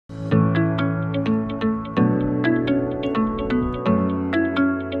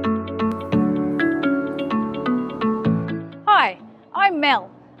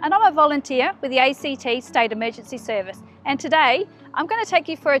Mel, and I'm a volunteer with the ACT State Emergency Service, and today I'm going to take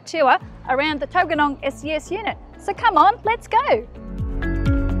you for a tour around the Tuggeranong SES unit. So come on, let's go!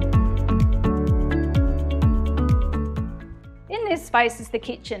 In this space is the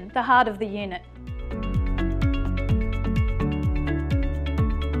kitchen, the heart of the unit.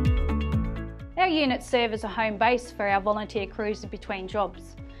 Our units serve as a home base for our volunteer crews in between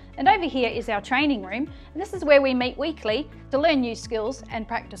jobs. And over here is our training room, and this is where we meet weekly to learn new skills and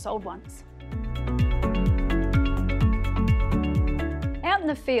practice old ones. Out in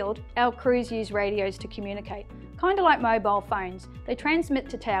the field, our crews use radios to communicate, kind of like mobile phones. They transmit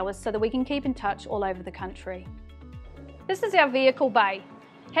to towers so that we can keep in touch all over the country. This is our vehicle bay.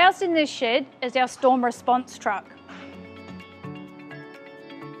 Housed in this shed is our storm response truck,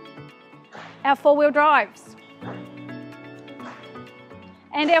 our four-wheel drives,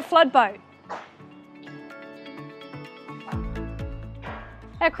 and our flood boat.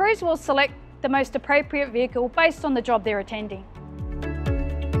 Our crews will select the most appropriate vehicle based on the job they're attending.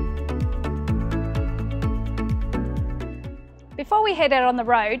 Before we head out on the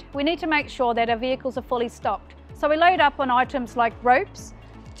road, we need to make sure that our vehicles are fully stocked. So we load up on items like ropes,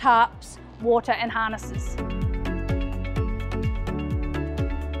 tarps, water and harnesses.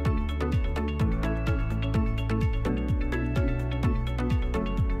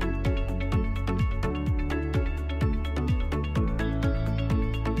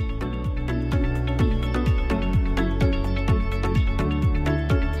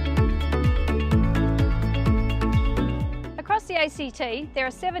 Across the ACT, there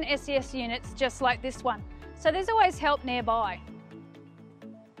are 7 SES units just like this one, so there's always help nearby.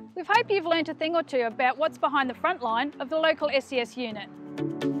 We hope you've learnt a thing or two about what's behind the front line of the local SES unit.